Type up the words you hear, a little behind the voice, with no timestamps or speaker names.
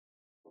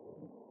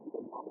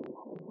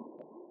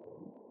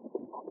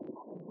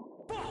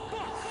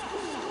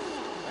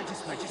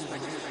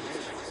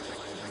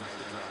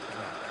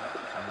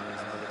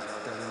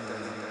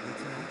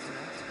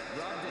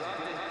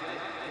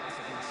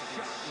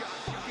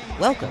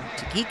Welcome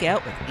to Geek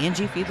Out with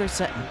Angie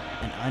Fiedler-Sutton,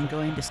 an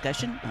ongoing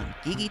discussion on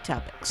geeky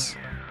topics.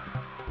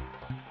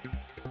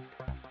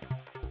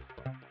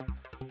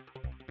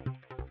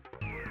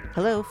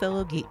 Hello,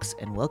 fellow geeks,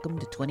 and welcome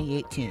to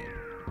 2018.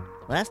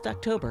 Last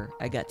October,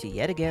 I got to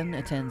yet again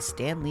attend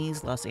Stan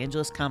Lee's Los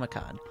Angeles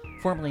Comic-Con,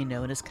 formerly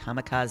known as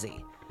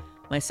Comikaze.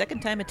 My second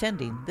time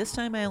attending, this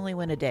time I only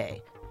went a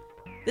day.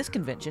 This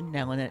convention,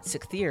 now in its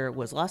 6th year,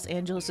 was Los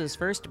Angeles'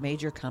 first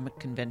major comic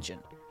convention.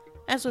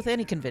 As with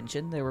any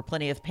convention, there were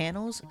plenty of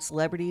panels,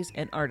 celebrities,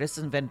 and artists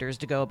and vendors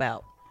to go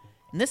about.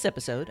 In this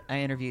episode, I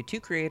interview 2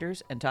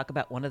 creators and talk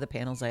about one of the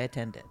panels I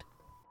attended.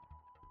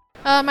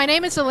 My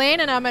name is Elaine,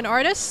 and I'm an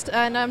artist,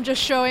 and I'm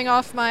just showing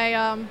off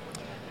my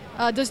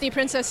Disney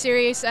Princess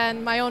series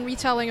and my own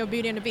retelling of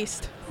Beauty and the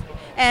Beast.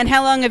 And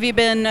how long have you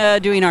been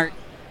doing art?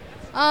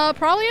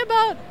 Probably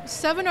about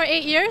 7 or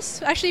 8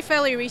 years, actually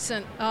fairly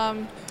recent.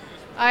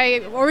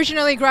 I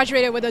originally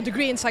graduated with a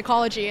degree in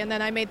psychology, and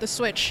then I made the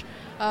switch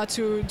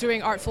to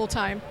doing art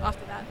full-time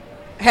after that.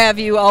 Have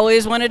you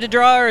always wanted to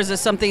draw, or is this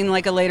something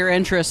like a later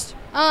interest?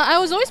 I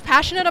was always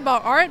passionate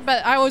about art,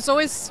 but I was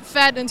always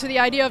fed into the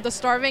idea of the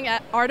starving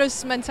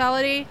artist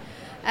mentality.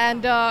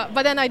 And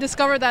but then I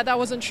discovered that that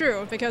wasn't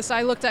true, because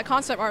I looked at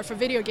concept art for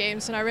video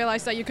games, and I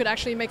realized that you could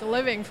actually make a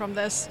living from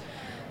this.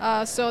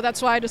 So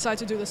that's why I decided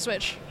to do the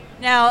switch.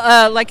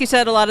 Now, like you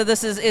said, a lot of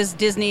this is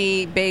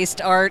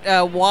Disney-based art.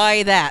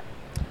 Why that?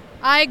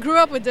 I grew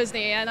up with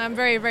Disney, and I'm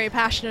very, very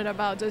passionate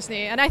about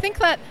Disney. And I think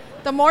that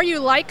the more you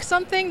like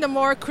something, the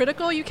more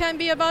critical you can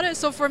be about it.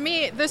 So for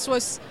me, this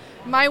was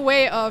my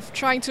way of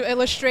trying to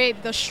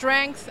illustrate the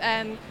strength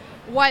and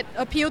what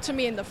appealed to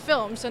me in the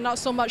films, and not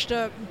so much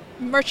the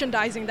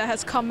merchandising that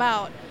has come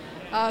out.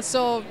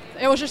 So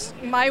it was just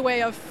my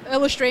way of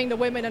illustrating the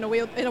women in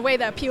a way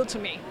that appealed to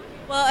me.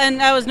 Well,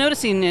 and I was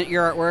noticing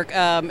your artwork.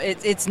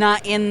 It's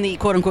not in the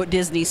quote-unquote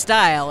Disney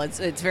style.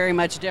 It's very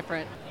much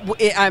different.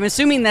 I'm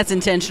assuming that's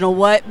intentional.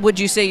 What would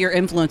you say your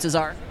influences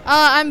are?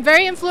 I'm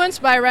very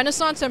influenced by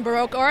Renaissance and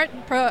Baroque art,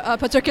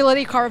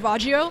 particularly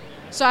Caravaggio.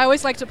 So I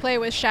always like to play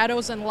with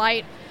shadows and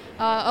light.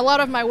 A lot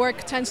of my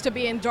work tends to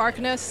be in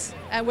darkness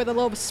and with a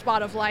little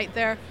spot of light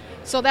there.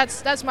 So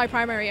that's my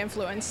primary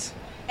influence.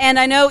 And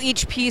I know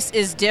each piece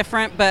is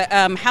different, but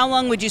how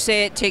long would you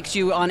say it takes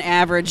you on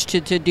average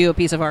to do a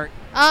piece of art?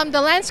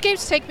 The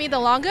landscapes take me the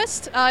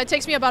longest. It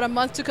takes me about a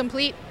month to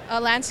complete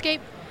a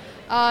landscape.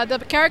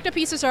 The character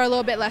pieces are a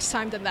little bit less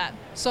time than that.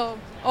 So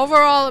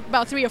overall,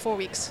 about 3 or 4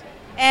 weeks.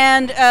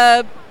 And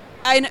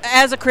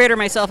as a creator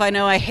myself, I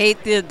know I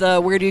hate the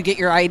where do you get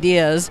your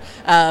ideas,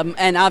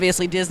 and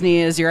obviously Disney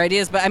is your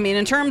ideas, but I mean,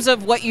 in terms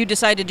of what you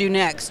decide to do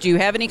next, do you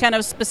have any kind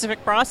of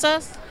specific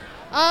process?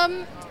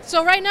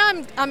 So right now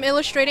I'm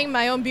illustrating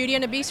my own Beauty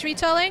and the Beast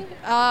retelling.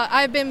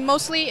 I've been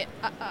mostly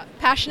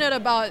passionate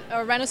about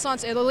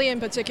Renaissance Italy in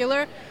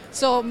particular,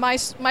 so my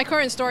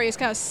current story is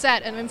kind of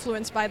set and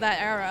influenced by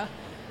that era.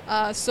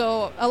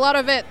 So a lot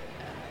of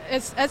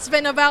it's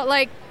been about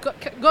like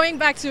going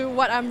back to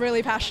what I'm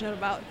really passionate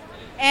about.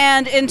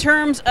 And in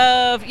terms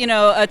of,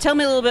 tell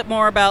me a little bit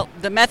more about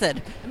the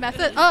method.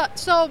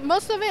 So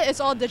most of it is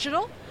all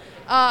digital.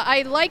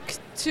 I like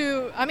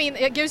to,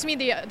 it gives me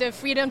the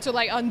freedom to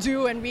like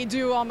undo and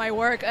redo all my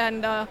work,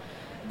 and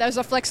there's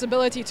a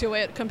flexibility to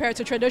it compared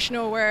to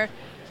traditional where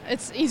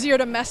it's easier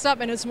to mess up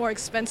and it's more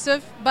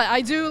expensive. But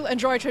I do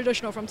enjoy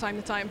traditional from time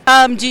to time.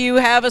 Do you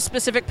have a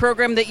specific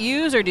program that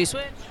you use, or do you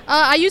switch?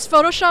 I use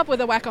Photoshop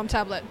with a Wacom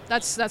tablet.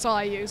 That's all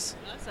I use.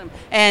 Awesome.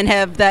 And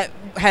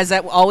has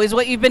that always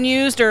what you've been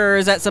used, or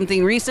is that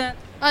something recent?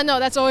 No,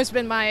 that's always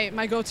been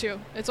my go-to.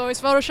 It's always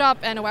Photoshop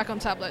and a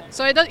Wacom tablet.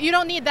 So you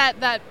don't need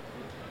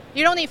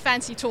you don't need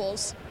fancy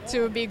tools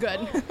to be good.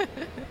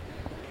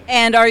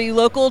 And are you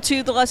local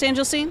to the Los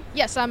Angeles scene?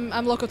 Yes, I'm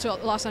local to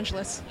Los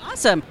Angeles.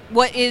 Awesome.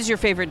 What is your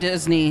favorite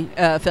Disney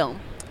film?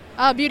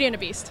 Beauty and the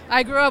Beast.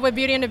 I grew up with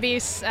Beauty and the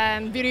Beast,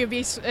 and Beauty and the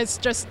Beast is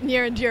just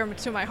near and dear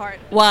to my heart.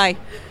 Why?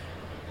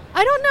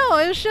 I don't know.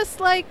 It's just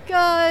like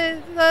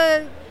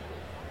the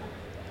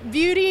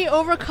beauty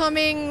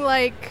overcoming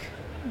like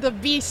the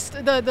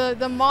beast,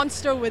 the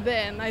monster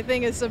within. I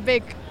think is a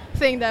big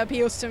thing that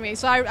appeals to me.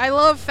 So I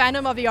love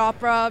Phantom of the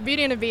Opera,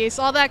 Beauty and the Beast,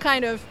 all that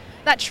kind of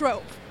that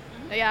trope.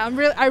 Yeah,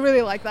 I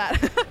really like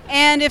that.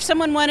 And if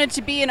someone wanted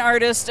to be an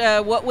artist,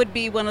 what would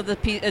be one of the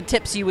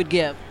tips you would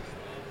give?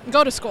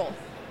 Go to school.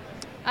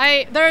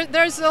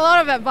 There's a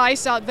lot of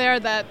advice out there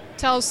that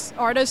tells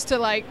artists to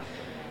like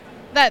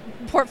that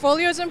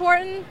portfolio is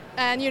important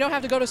and you don't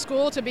have to go to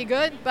school to be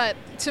good. But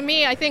to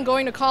me, I think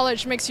going to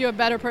college makes you a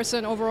better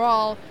person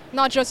overall,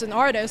 not just an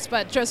artist,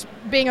 but just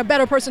being a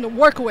better person to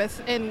work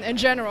with in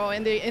general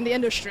in the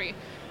industry.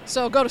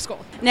 So go to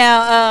school.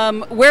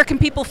 Now, where can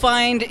people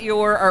find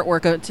your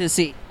artwork to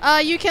see?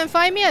 You can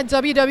find me at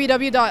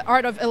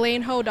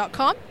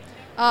www.artofelainho.com.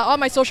 All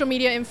my social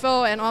media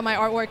info and all my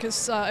artwork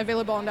is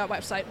available on that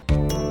website.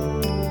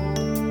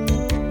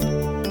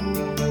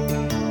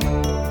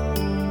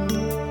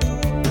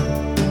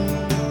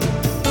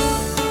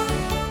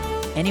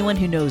 Anyone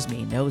who knows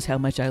me knows how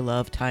much I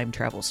love time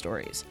travel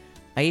stories.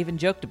 I even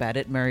joked about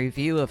it in my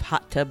review of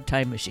Hot Tub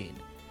Time Machine.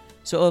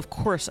 So of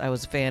course I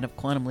was a fan of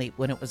Quantum Leap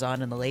when it was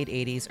on in the late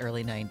 80s,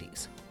 early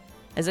 90s.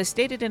 As I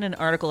stated in an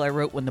article I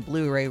wrote when the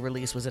Blu-ray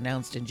release was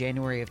announced in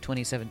January of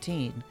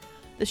 2017,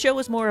 the show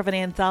was more of an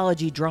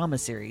anthology drama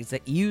series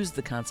that used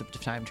the concept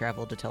of time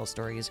travel to tell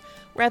stories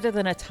rather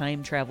than a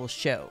time travel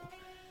show.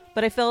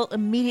 But I fell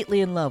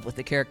immediately in love with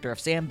the character of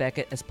Sam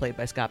Beckett as played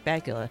by Scott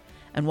Bakula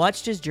and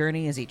watched his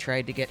journey as he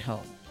tried to get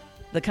home.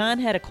 The con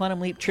had a Quantum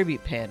Leap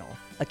tribute panel,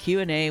 a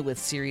Q&A with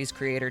series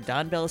creator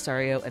Don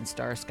Bellisario and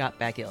star Scott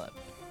Bakula.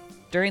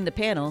 During the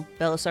panel,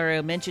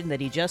 Bellisario mentioned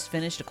that he just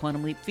finished a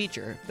Quantum Leap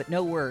feature, but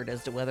no word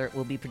as to whether it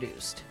will be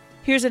produced.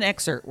 Here's an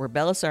excerpt where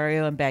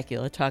Bellisario and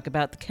Bakula talk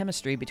about the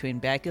chemistry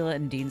between Bakula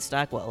and Dean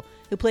Stockwell,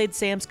 who played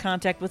Sam's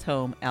contact with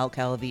home, Al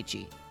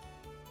Calavici.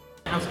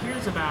 I was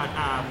curious about,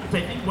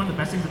 because I think one of the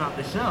best things about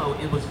the show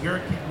was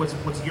your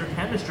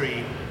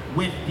chemistry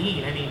with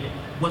Dean. I mean,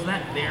 was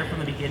that there from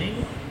the beginning?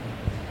 You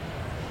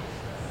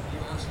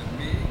asking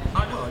me?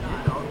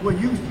 Well,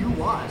 you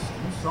watched,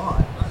 you saw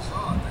it. I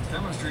saw it. The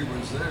chemistry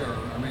was there.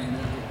 I mean,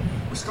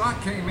 Scott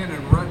came in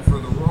and read for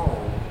the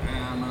role,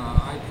 and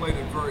I played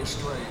it very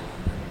straight.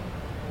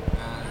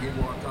 And he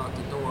walked out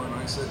the door, and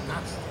I said,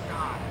 "That's the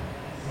guy.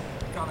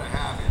 Gotta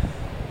have him."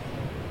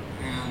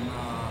 And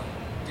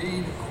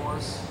Dean, of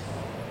course,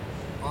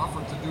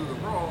 offered to do the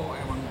role,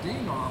 and when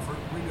Dean offered,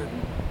 we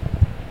didn't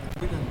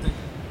think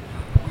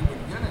we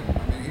would get him.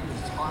 I mean, he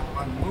was hot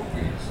on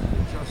movies,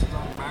 just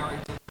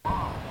Married to the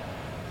Mob.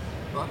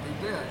 But he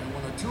did, and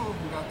when the two of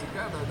them got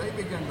together, they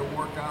began to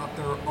work out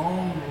their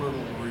own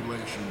little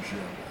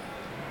relationship.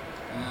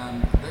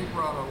 And they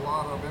brought a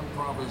lot of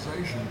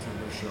improvisation to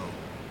the show.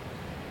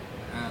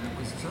 And it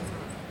was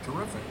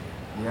terrific.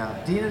 Yeah,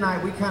 Dean and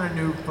I, we kind of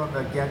knew from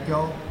the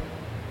get-go,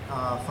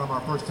 from our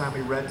first time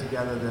we read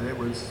together, that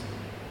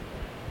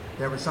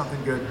there was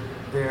something good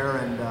there,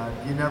 and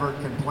you never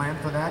can plan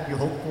for that, you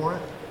hope for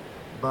it.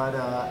 But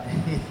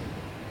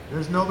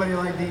there's nobody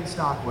like Dean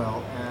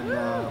Stockwell, and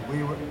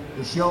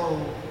the show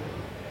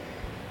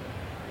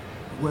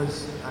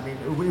was, I mean,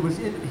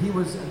 he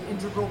was an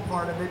integral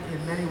part of it,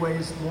 in many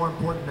ways more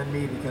important than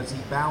me, because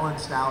he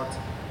balanced out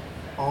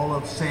all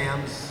of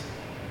Sam's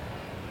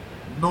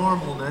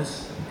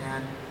normalness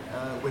and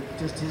with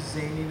just his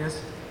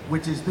zaniness,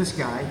 which is this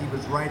guy. He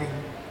was writing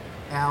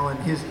Al in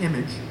his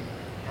image.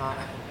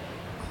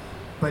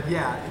 But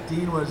yeah,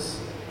 Dean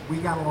we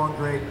got along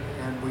great,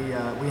 and we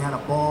had a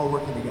ball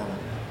working together.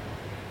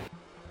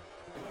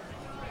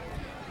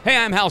 Hey,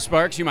 I'm Hal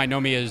Sparks. You might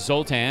know me as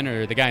Zoltan,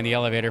 or the guy in the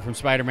elevator from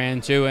Spider-Man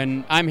 2,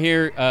 and I'm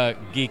here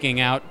geeking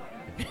out.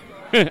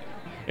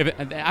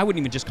 I wouldn't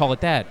even just call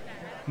it that.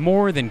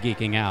 More than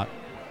geeking out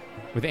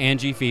with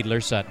Angie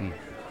Fiedler-Sutton.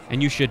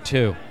 And you should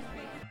too.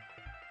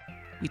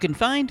 You can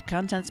find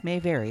Contents May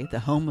Vary, the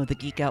home of the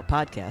Geek Out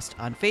podcast,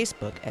 on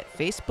Facebook at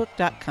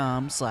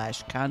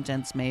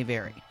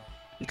facebook.com/contentsmayvary.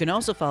 You can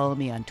also follow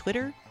me on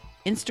Twitter,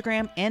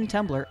 Instagram, and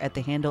Tumblr at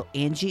the handle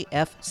Angie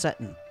F.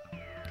 Sutton.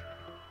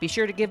 Be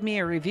sure to give me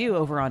a review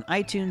over on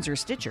iTunes or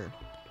Stitcher.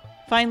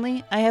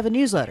 Finally, I have a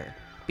newsletter.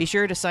 Be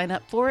sure to sign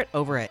up for it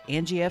over at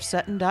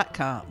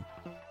angiefsutton.com.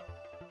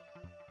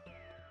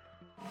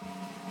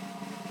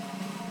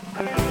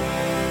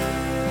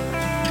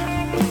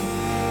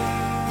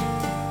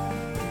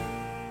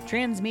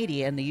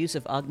 Transmedia and the use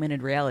of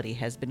augmented reality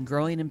has been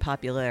growing in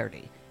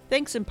popularity,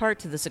 thanks in part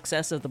to the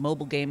success of the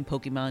mobile game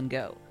Pokemon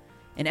Go.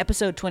 In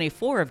episode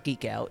 24 of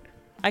Geek Out,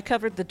 I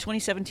covered the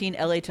 2017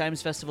 LA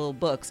Times Festival of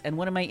Books, and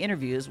one of my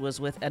interviews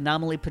was with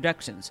Anomaly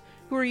Productions,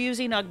 who are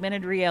using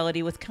augmented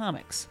reality with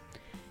comics.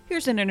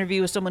 Here's an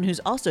interview with someone who's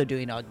also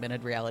doing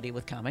augmented reality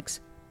with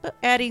comics, but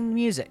adding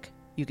music.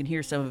 You can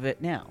hear some of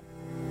it now.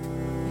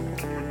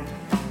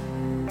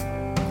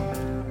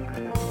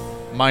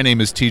 My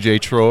name is TJ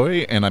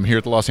Troy, and I'm here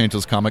at the Los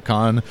Angeles Comic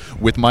Con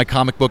with my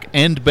comic book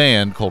and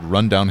band called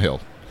Run Downhill.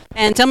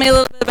 And tell me a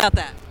little bit about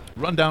that.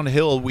 Run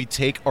Downhill, we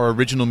take our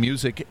original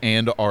music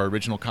and our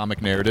original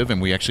comic narrative, and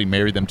we actually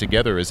marry them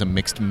together as a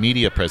mixed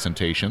media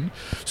presentation.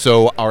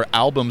 So our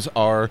albums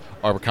are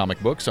our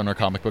comic books, and our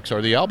comic books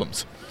are the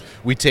albums.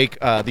 We take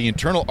the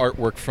internal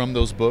artwork from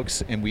those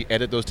books and we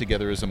edit those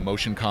together as a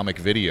motion comic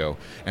video,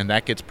 and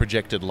that gets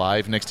projected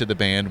live next to the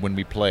band when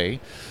we play.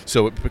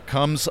 So it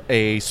becomes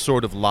a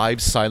sort of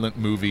live silent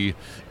movie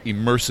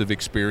immersive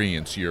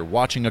experience. You're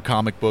watching a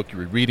comic book,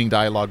 you're reading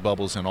dialogue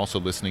bubbles, and also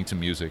listening to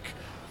music.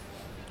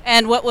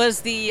 And what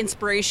was the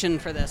inspiration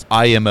for this?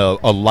 I am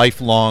a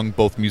lifelong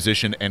both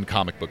musician and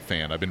comic book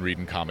fan. I've been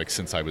reading comics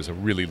since I was a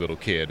really little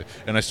kid,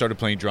 and I started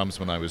playing drums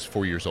when I was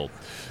 4 years old.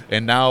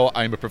 And now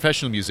I'm a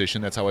professional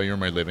musician. That's how I earn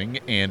my living.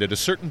 And at a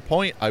certain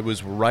point, I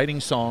was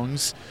writing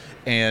songs,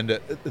 and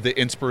the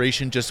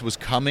inspiration just was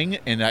coming,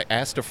 and I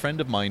asked a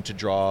friend of mine to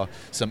draw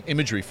some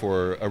imagery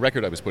for a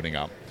record I was putting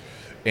out.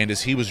 And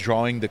as he was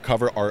drawing the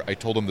cover art, I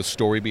told him the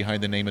story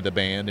behind the name of the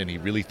band, and he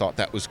really thought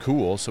that was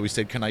cool. So he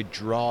said, "Can I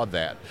draw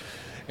that?"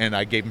 and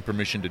I gave him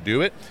permission to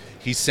do it.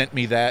 He sent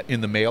me that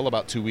in the mail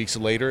about 2 weeks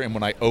later, and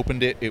when I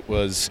opened it, it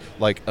was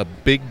like a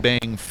big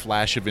bang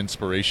flash of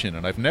inspiration.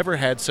 And I've never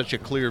had such a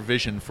clear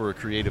vision for a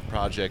creative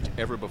project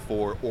ever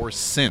before or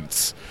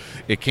since.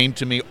 It came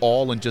to me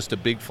all in just a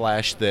big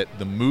flash that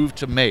the move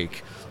to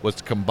make was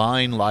to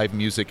combine live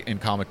music and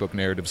comic book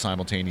narrative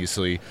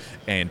simultaneously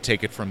and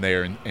take it from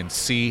there and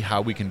see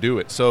how we can do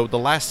it. So the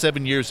last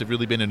 7 years have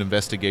really been an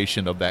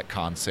investigation of that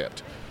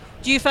concept.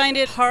 Do you find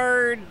it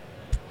hard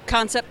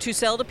concept to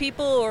sell to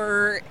people,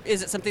 or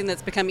is it something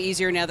that's become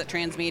easier now that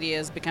transmedia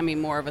is becoming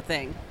more of a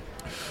thing?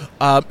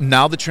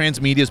 Now that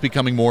transmedia is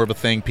becoming more of a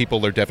thing,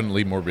 people are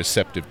definitely more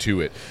receptive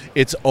to it.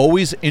 It's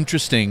always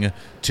interesting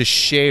to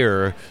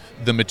share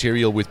the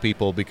material with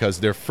people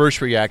because their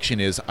first reaction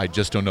is, I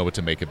just don't know what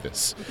to make of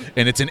this.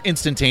 And it's an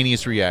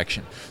instantaneous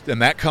reaction.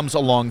 And that comes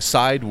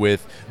alongside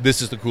with,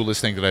 this is the coolest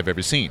thing that I've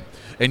ever seen.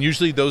 And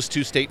usually those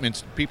two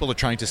statements, people are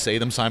trying to say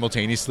them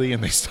simultaneously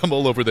and they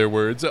stumble over their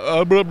words.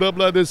 Blah, blah,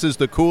 blah, this is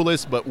the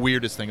coolest but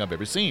weirdest thing I've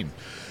ever seen.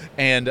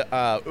 And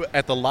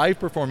at the live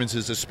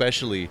performances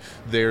especially,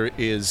 there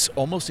is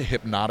almost a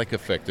hypnotic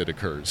effect that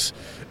occurs.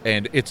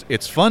 And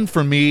it's fun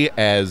for me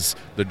as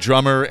the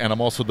drummer, and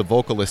I'm also the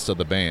vocalist of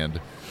the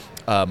band.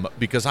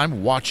 Because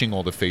I'm watching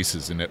all the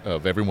faces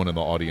of everyone in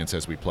the audience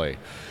as we play.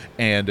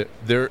 And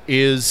there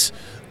is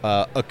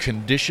a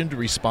conditioned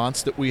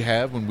response that we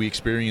have when we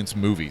experience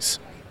movies.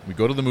 We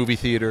go to the movie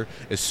theater.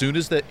 As soon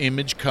as the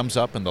image comes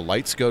up and the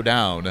lights go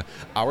down,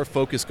 our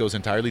focus goes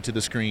entirely to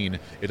the screen.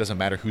 It doesn't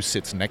matter who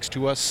sits next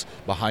to us,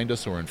 behind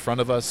us, or in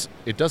front of us.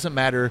 It doesn't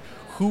matter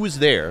who is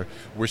there.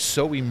 We're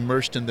so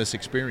immersed in this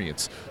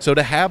experience. So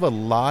to have a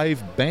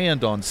live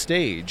band on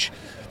stage,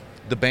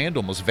 the band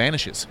almost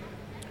vanishes.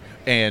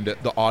 And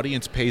the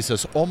audience pays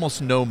us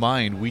almost no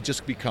mind. We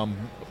just become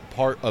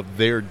part of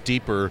their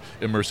deeper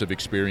immersive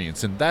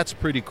experience, and that's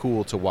pretty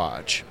cool to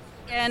watch.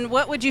 And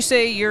what would you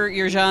say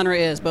your genre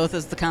is, both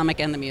as the comic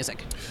and the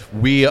music?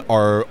 We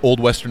are Old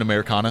Western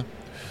Americana.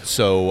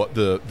 So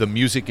the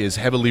music is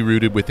heavily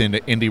rooted within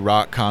indie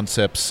rock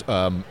concepts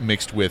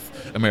mixed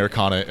with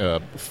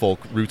Americana folk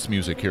roots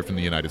music here from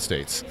the United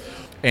States.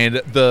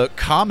 And the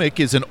comic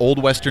is an old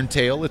Western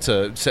tale. It's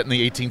set in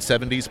the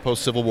 1870s,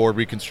 post-Civil War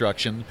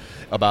reconstruction,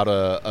 about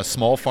a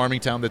small farming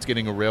town that's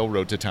getting a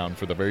railroad to town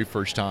for the very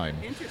first time.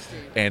 Interesting.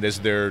 And as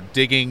they're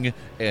digging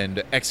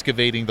and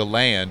excavating the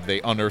land, they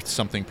unearth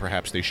something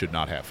perhaps they should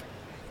not have.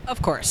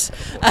 Of course.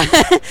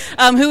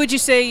 Who would you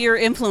say your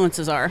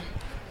influences are?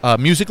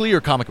 Musically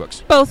or comic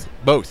books? Both.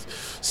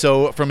 Both.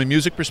 So from a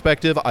music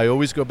perspective, I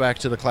always go back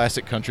to the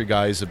classic country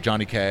guys of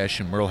Johnny Cash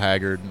and Merle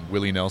Haggard and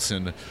Willie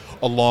Nelson,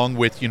 along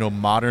with,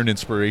 modern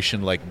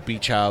inspiration like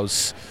Beach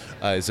House.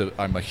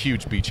 I'm a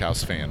huge Beach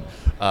House fan.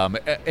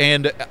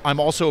 And I'm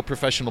also a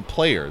professional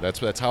player.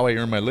 That's how I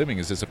earn my living,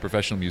 is as a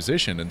professional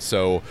musician. And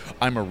so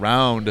I'm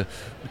around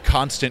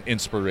constant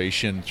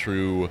inspiration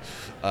through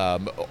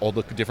all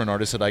the different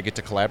artists that I get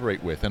to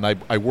collaborate with. And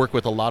I work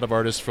with a lot of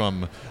artists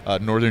from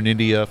northern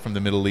India, from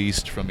the Middle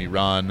East, from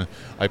Iran.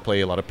 I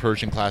play a lot of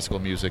Persian classical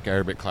music,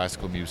 Arabic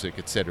classical music,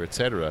 et cetera, et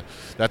cetera.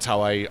 That's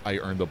how I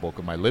earn the bulk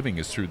of my living,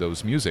 is through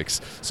those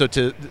musics. So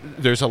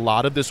there's a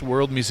lot of this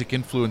world music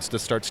influence that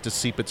starts to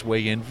seep its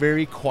way in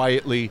very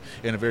quietly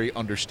in a very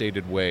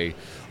understated way.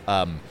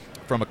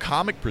 From a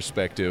comic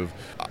perspective,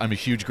 I'm a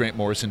huge Grant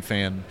Morrison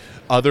fan.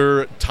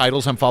 Other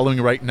titles I'm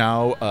following right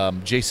now,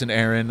 Jason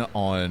Aaron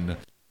on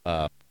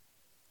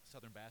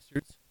Southern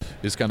Bastards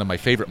is kind of my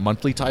favorite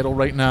monthly title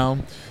right now.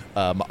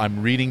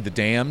 I'm reading The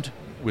Damned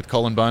with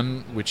Cullen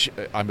Bunn, which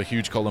I'm a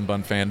huge Cullen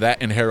Bunn fan. That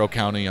and Harrow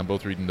County, I'm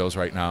both reading those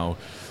right now.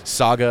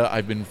 Saga,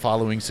 I've been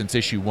following since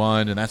issue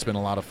 1, and that's been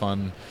a lot of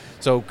fun.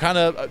 So kind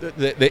of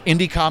the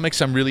indie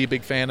comics I'm really a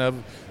big fan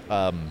of.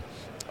 I'm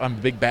a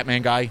big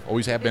Batman guy,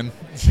 always have been.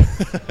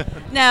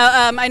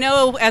 Now, I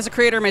know as a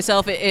creator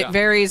myself, it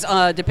varies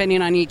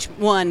depending on each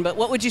one, but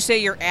what would you say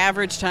your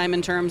average time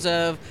in terms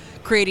of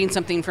creating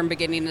something from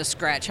beginning to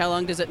scratch? How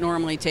long does it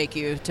normally take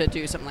you to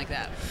do something like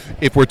that?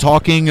 If we're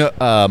talking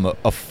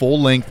a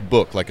full-length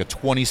book, like a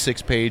 20 to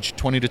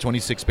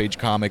 26-page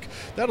comic,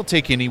 that'll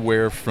take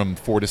anywhere from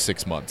 4 to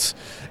 6 months.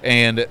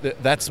 And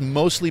that's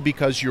mostly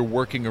because you're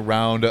working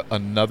around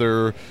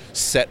another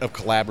set of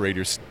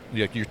collaborators,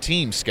 like your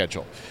team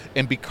schedule.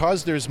 And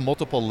because there's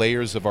multiple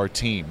layers of our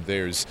team,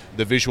 there's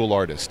the visual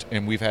artist,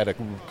 and we've had a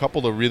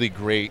couple of really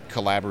great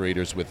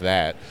collaborators with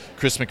that.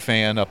 Chris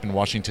McFan up in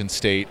Washington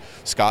State,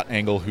 Scott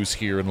Engel, who's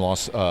here in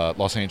Los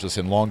Angeles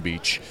and Long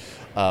Beach.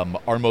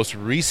 Our most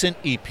recent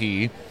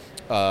EP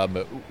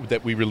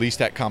that we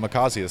released at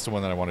Kamikaze, that's the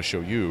one that I want to show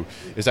you,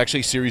 is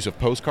actually a series of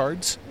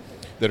postcards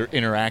that are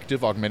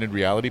interactive, augmented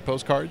reality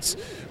postcards.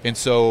 And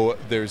so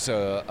there's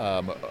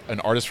an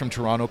artist from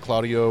Toronto,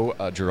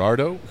 Claudio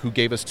Gerardo, who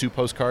gave us 2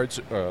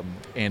 postcards,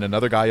 and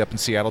another guy up in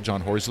Seattle,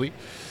 John Horsley.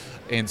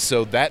 And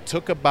so that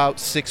took about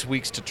 6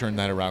 weeks to turn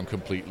that around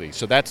completely.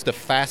 So that's the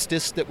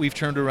fastest that we've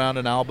turned around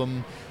an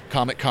album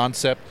comic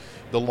concept.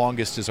 The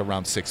longest is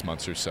around 6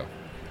 months or so.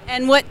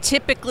 And what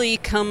typically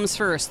comes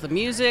first? The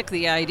music,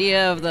 the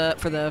idea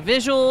for the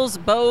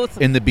visuals,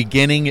 both? In the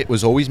beginning, it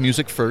was always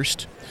music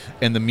first.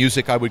 and the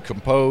music I would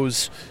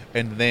compose.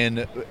 And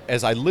then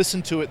as I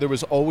listened to it, there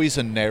was always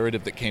a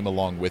narrative that came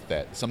along with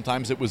that.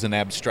 Sometimes it was an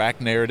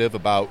abstract narrative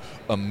about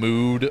a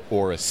mood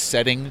or a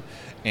setting,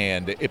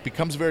 and it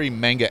becomes very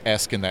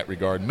manga-esque in that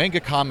regard. Manga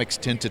comics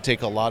tend to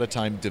take a lot of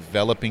time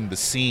developing the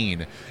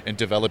scene and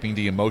developing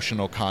the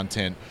emotional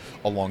content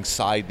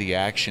alongside the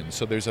action.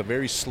 So there's a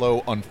very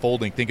slow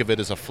unfolding. Think of it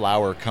as a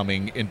flower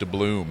coming into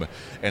bloom,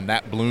 and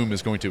that bloom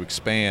is going to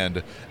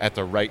expand at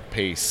the right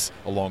pace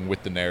along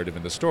with the narrative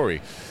and the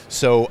story.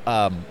 So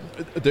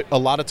a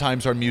lot of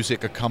times our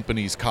music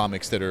accompanies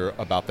comics that are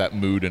about that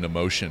mood and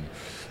emotion.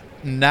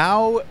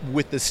 Now,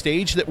 with the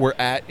stage that we're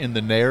at in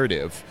the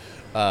narrative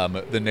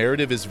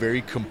is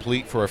very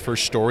complete for our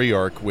first story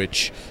arc,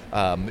 which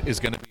is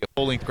going to be a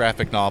full-length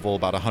graphic novel,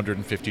 about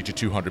 150 to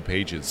 200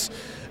 pages.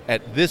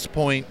 At this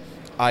point,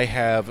 I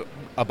have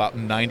about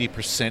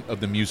 90%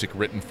 of the music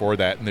written for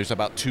that, and there's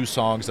about 2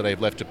 songs that I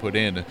have left to put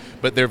in,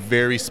 but they're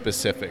very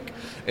specific.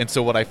 And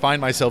so what I find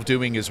myself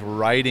doing is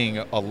writing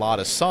a lot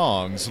of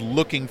songs,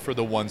 looking for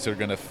the ones that are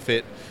going to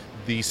fit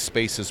these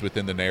spaces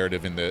within the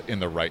narrative in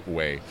the right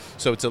way.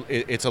 So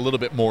it's a little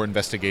bit more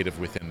investigative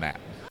within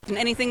that. And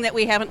anything that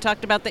we haven't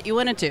talked about that you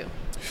wanted to?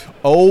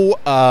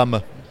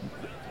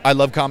 I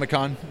love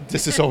Comic-Con.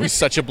 This is always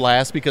such a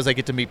blast because I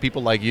get to meet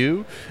people like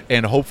you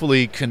and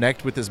hopefully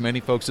connect with as many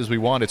folks as we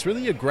want. It's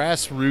really a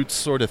grassroots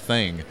sort of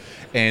thing,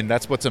 and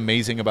that's what's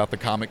amazing about the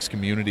comics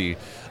community.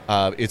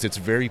 Is it's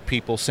very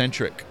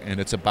people-centric, and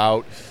it's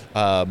about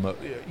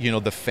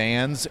the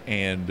fans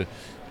and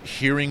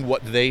hearing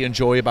what they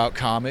enjoy about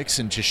comics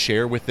and to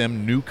share with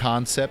them new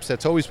concepts.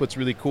 That's always what's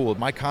really cool.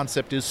 My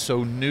concept is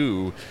so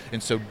new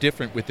and so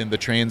different within the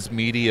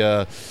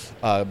transmedia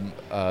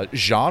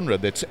genre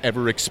that's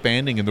ever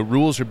expanding, and the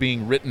rules are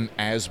being written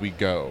as we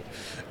go.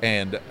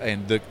 And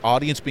the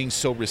audience being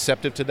so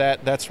receptive to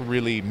that, that's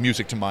really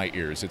music to my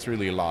ears. It's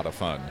really a lot of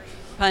fun.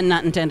 Pun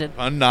not intended.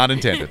 Pun not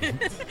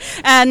intended.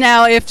 And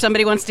now if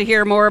somebody wants to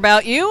hear more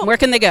about you, where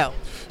can they go?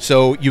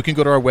 So you can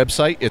go to our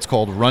website. It's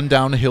called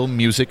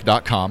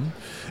rundownhillmusic.com,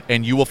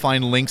 and you will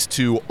find links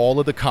to all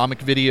of the comic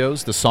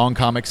videos. The song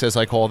comics, as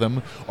I call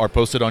them, are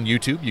posted on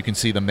YouTube. You can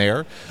see them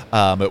there.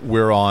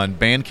 We're on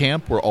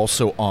Bandcamp. We're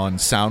also on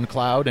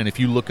SoundCloud, and if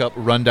you look up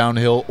Rundown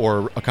Hill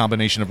or a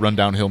combination of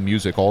Rundown Hill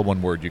Music, all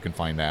one word, you can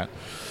find that.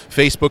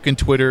 Facebook and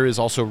Twitter is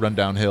also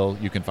Rundown Hill.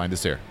 You can find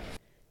us there.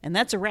 And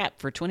that's a wrap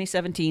for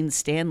 2017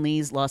 Stan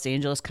Lee's Los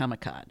Angeles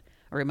Comic-Con.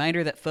 A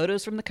reminder that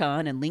photos from the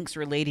con and links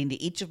relating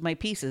to each of my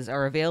pieces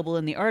are available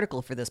in the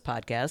article for this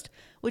podcast,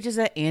 which is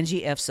at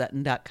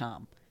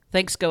angiefsutton.com.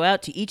 Thanks go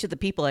out to each of the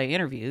people I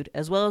interviewed,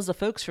 as well as the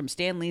folks from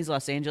Stan Lee's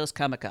Los Angeles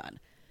Comic-Con.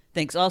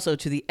 Thanks also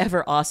to the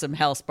ever-awesome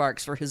Hal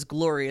Sparks for his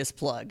glorious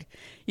plug.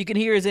 You can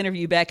hear his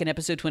interview back in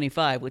episode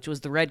 25, which was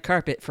the red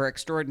carpet for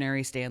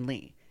extraordinary Stan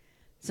Lee.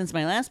 Since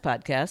my last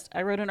podcast,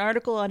 I wrote an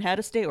article on how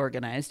to stay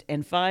organized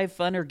and 5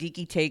 fun or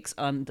geeky takes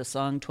on the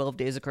song 12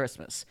 Days of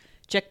Christmas.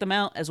 Check them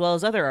out, as well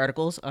as other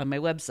articles, on my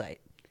website.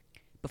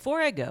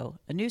 Before I go,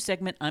 a new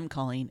segment I'm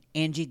calling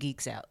Angie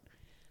Geeks Out.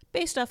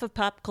 Based off of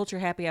Pop Culture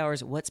Happy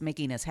Hour's What's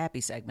Making Us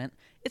Happy segment,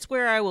 it's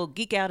where I will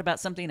geek out about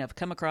something I've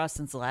come across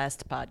since the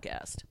last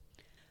podcast.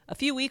 A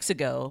few weeks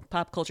ago,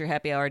 Pop Culture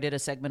Happy Hour did a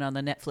segment on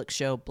the Netflix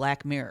show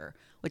Black Mirror,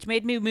 which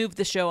made me move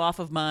the show off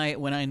of my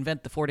When I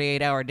Invent the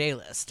 48-Hour Day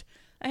list.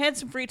 I had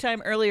some free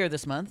time earlier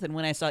this month, and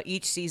when I saw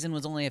each season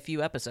was only a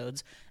few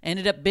episodes, I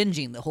ended up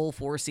binging the whole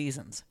 4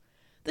 seasons.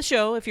 The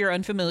show, if you're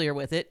unfamiliar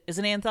with it, is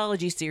an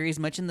anthology series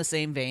much in the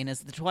same vein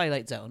as The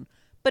Twilight Zone,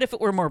 but if it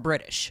were more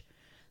British.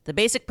 The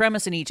basic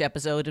premise in each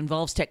episode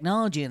involves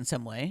technology in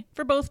some way,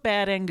 for both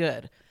bad and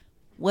good.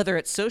 Whether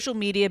it's social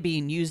media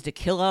being used to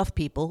kill off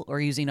people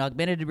or using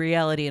augmented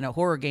reality in a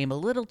horror game a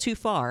little too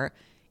far,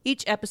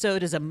 each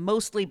episode is a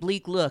mostly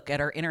bleak look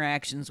at our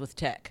interactions with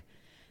tech.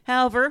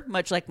 However,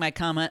 much like my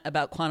comment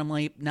about Quantum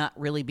Leap not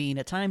really being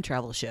a time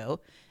travel show,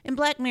 in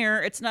Black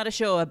Mirror it's not a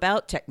show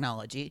about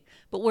technology,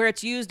 but where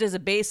it's used as a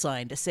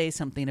baseline to say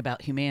something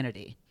about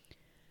humanity.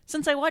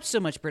 Since I watch so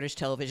much British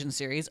television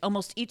series,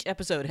 almost each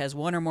episode has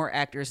one or more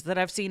actors that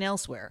I've seen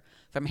elsewhere,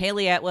 from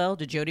Hayley Atwell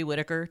to Jodie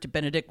Whittaker to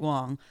Benedict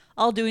Wong,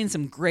 all doing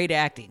some great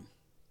acting.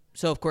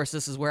 So of course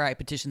this is where I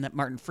petition that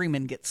Martin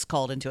Freeman gets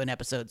called into an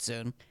episode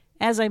soon.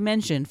 As I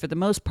mentioned, for the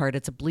most part,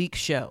 it's a bleak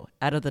show.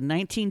 Out of the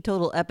 19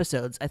 total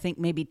episodes, I think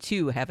maybe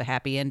 2 have a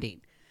happy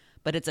ending.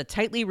 But it's a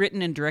tightly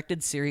written and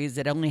directed series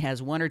that only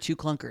has 1 or 2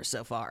 clunkers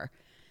so far.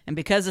 And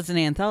because it's an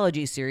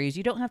anthology series,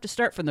 you don't have to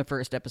start from the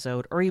first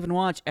episode or even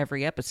watch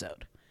every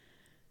episode.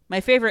 My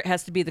favorite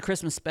has to be the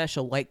Christmas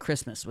special, White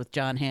Christmas, with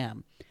John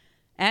Hamm.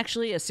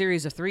 Actually, a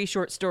series of 3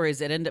 short stories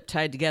that end up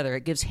tied together,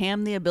 it gives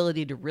Hamm the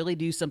ability to really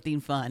do something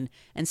fun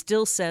and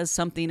still says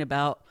something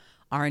about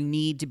our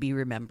need to be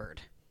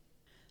remembered.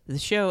 The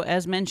show,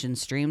 as mentioned,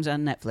 streams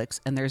on Netflix,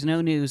 and there's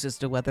no news as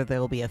to whether there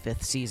will be a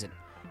 5th season.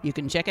 You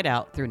can check it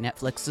out through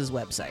Netflix's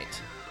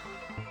website.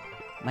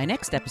 My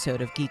next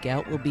episode of Geek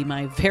Out will be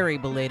my very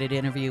belated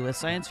interview with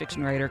science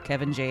fiction writer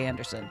Kevin J.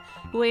 Anderson,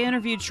 who I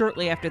interviewed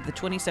shortly after the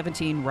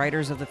 2017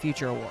 Writers of the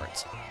Future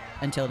Awards.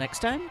 Until next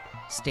time,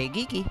 stay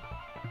geeky.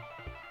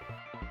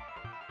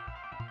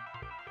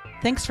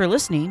 Thanks for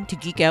listening to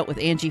Geek Out with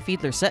Angie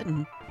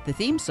Fiedler-Sutton. The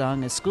theme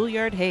song is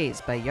Schoolyard Haze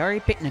by Yari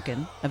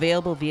Pitnikin,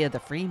 available via the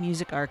Free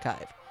Music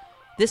Archive.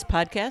 This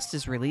podcast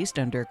is released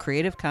under a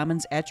Creative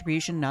Commons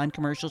Attribution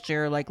Non-Commercial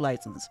Share-alike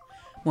license.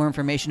 More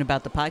information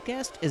about the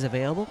podcast is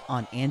available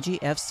on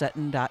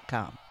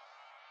angiefsutton.com.